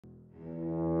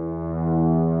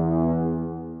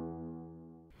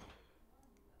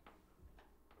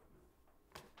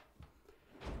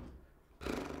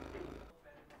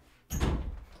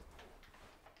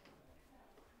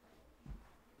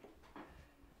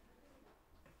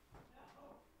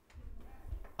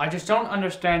I just don't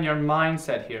understand your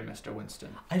mindset here, Mr.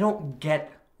 Winston. I don't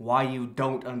get why you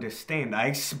don't understand. I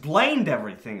explained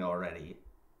everything already.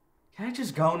 Can I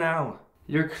just go now?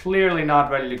 You're clearly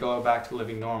not ready to go back to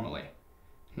living normally.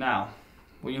 Now,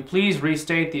 will you please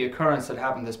restate the occurrence that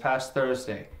happened this past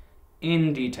Thursday,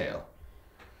 in detail?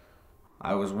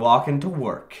 I was walking to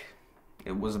work.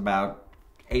 It was about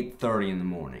 8:30 in the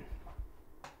morning.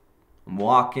 I'm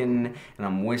walking and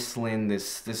I'm whistling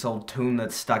this old tune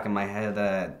that's stuck in my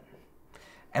head,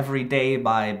 Every Day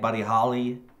by Buddy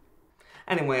Holly.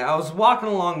 Anyway, I was walking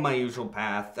along my usual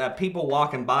path, people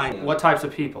walking by. What types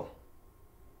of people?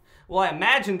 Well, I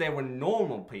imagined they were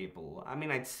normal people. I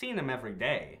mean, I'd seen them every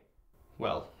day.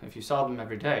 Well, if you saw them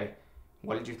every day,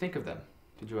 what did you think of them?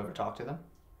 Did you ever talk to them?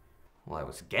 Well, I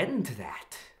was getting to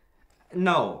that.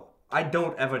 No, I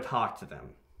don't ever talk to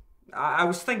them. I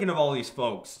was thinking of all these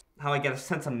folks, how I get a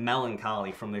sense of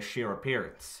melancholy from their sheer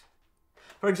appearance.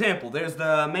 For example, there's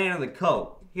the man in the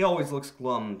coat. He always looks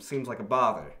glum, seems like a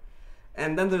bother.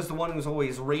 And then there's the one who's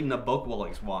always reading a book while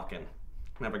he's walking.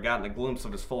 Never gotten a glimpse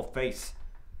of his full face.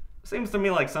 Seems to me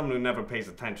like someone who never pays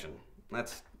attention.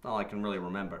 That's all I can really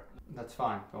remember. That's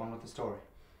fine. Go on with the story.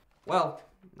 Well,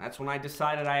 that's when I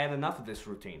decided I had enough of this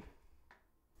routine.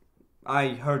 I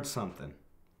heard something.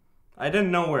 I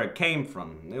didn't know where it came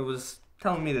from. It was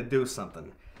telling me to do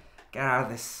something. Get out of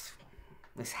this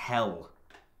hell.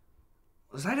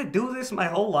 Was I to do this my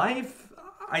whole life?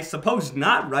 I suppose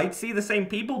not, right? See the same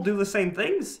people, do the same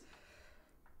things?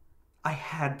 I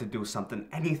had to do something,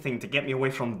 anything to get me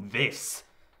away from this.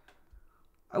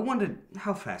 I wondered,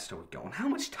 how fast are we going? How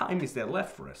much time is there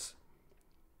left for us?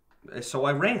 So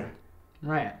I ran.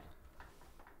 Ran?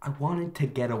 I wanted to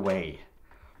get away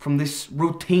from this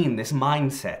routine, this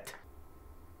mindset.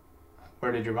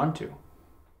 Where did you run to?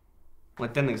 Well,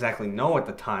 I didn't exactly know at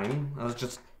the time. I was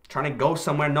just trying to go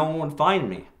somewhere no one would find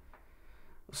me.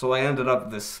 So I ended up at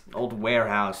this old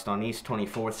warehouse on East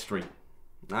 24th Street.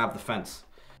 I have the fence.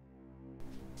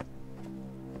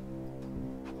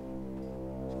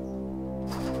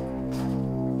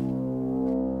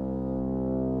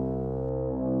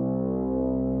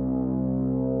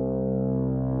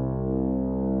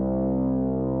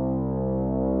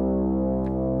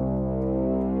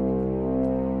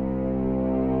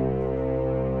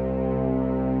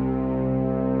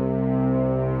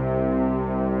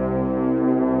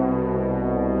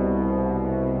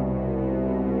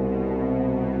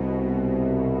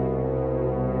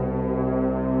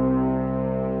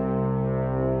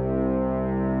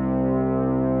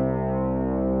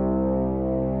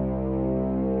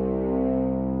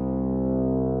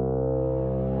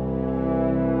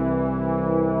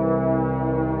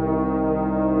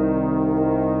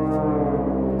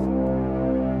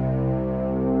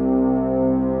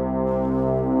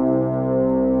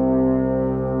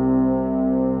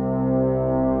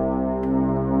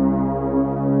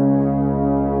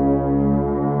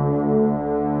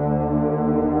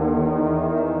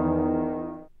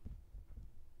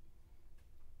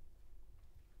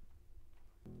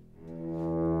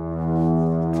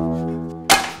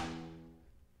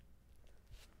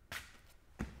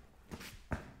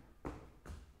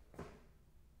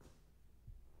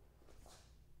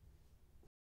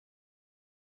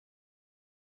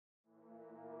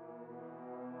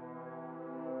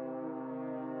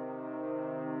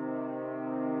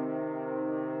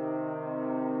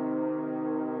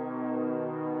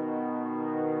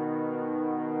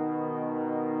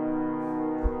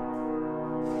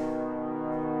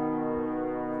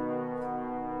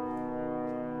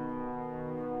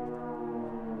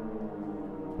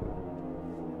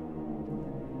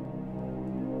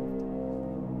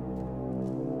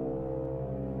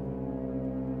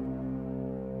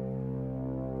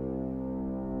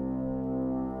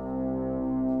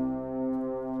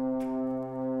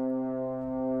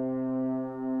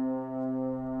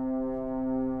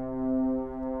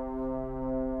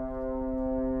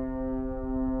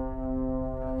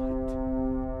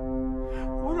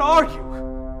 Where are you?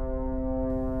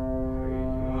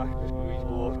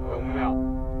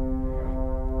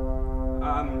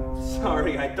 I'm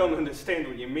sorry, I don't understand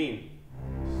what you mean.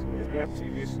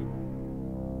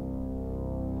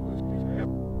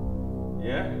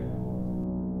 Yeah?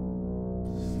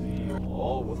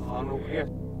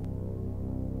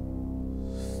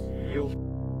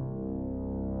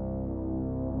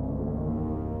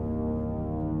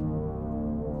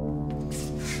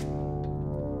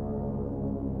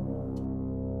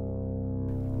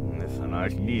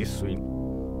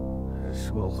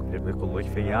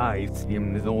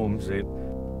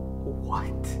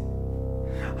 What?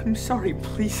 I'm sorry,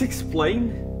 please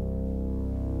explain.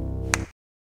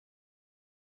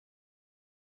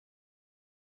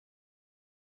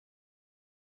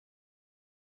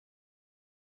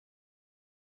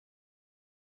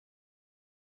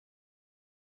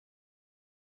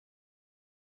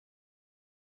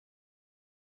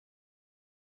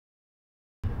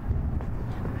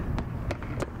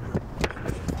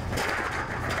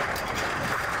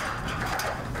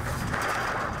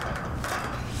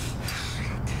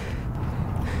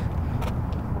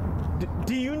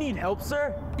 you need help,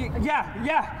 sir?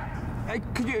 Yeah.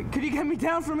 Could you get me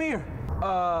down from here?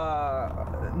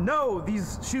 No,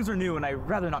 these shoes are new and I'd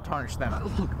rather not tarnish them.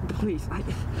 Look, please,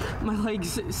 my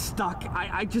leg's stuck.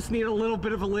 I just need a little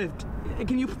bit of a lift.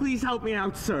 Can you please help me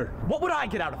out, sir? What would I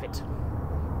get out of it?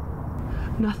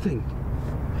 Nothing.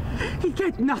 He'd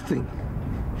get nothing.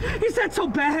 Is that so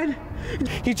bad?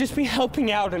 He'd just be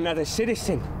helping out another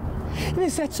citizen. And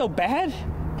is that so bad?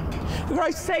 For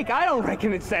Christ's sake, I don't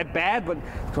reckon it's that bad, but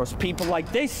of course people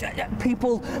like this,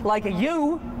 people like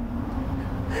you,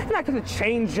 you're not gonna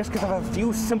change just because of a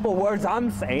few simple words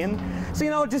I'm saying.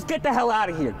 So, just get the hell out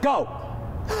of here. Go.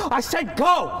 I said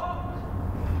go!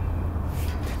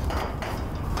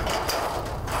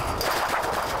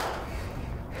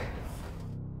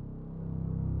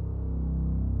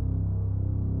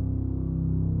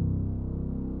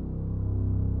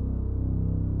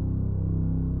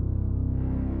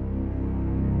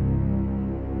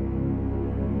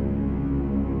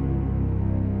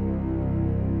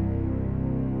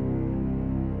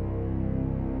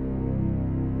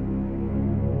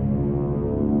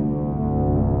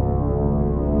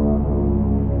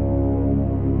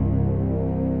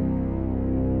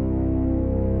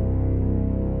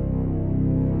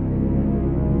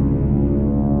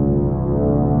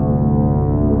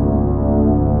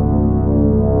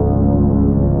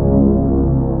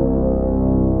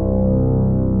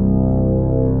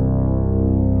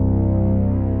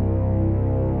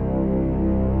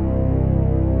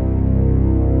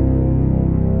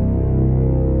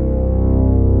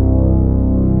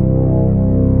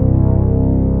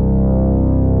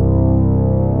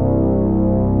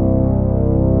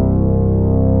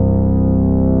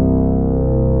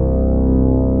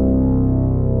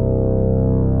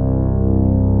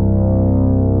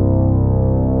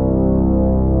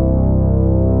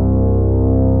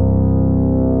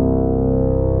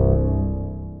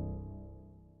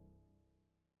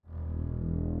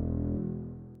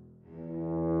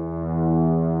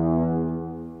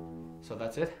 So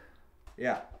that's it?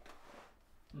 Yeah.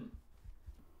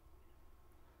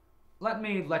 Let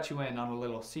me let you in on a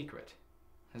little secret.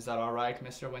 Is that alright,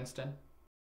 Mr. Winston?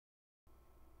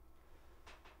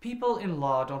 People in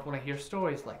law don't want to hear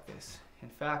stories like this. In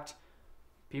fact,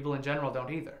 people in general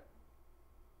don't either.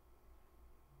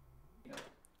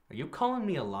 Are you calling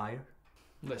me a liar?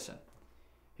 Listen,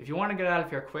 if you want to get out of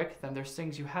here quick, then there's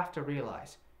things you have to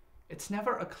realize. It's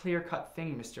never a clear-cut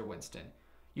thing, Mr. Winston.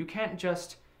 You can't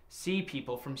just see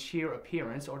people from sheer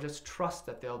appearance or just trust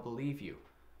that they'll believe you.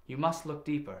 You must look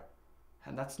deeper.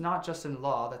 And that's not just in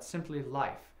law, that's simply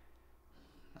life.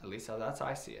 At least that's how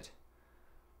I see it.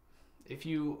 If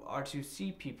you are to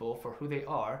see people for who they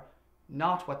are,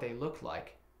 not what they look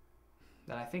like,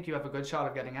 then I think you have a good shot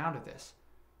of getting out of this.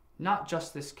 Not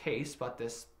just this case, but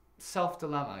this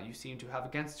self-dilemma you seem to have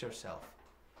against yourself.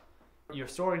 Your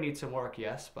story needs some work,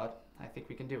 yes, but I think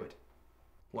we can do it.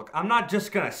 Look, I'm not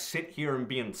just gonna sit here and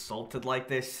be insulted like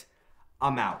this.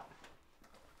 I'm out.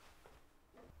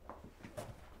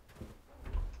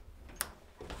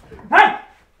 Hey!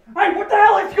 Hey, what the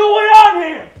hell is going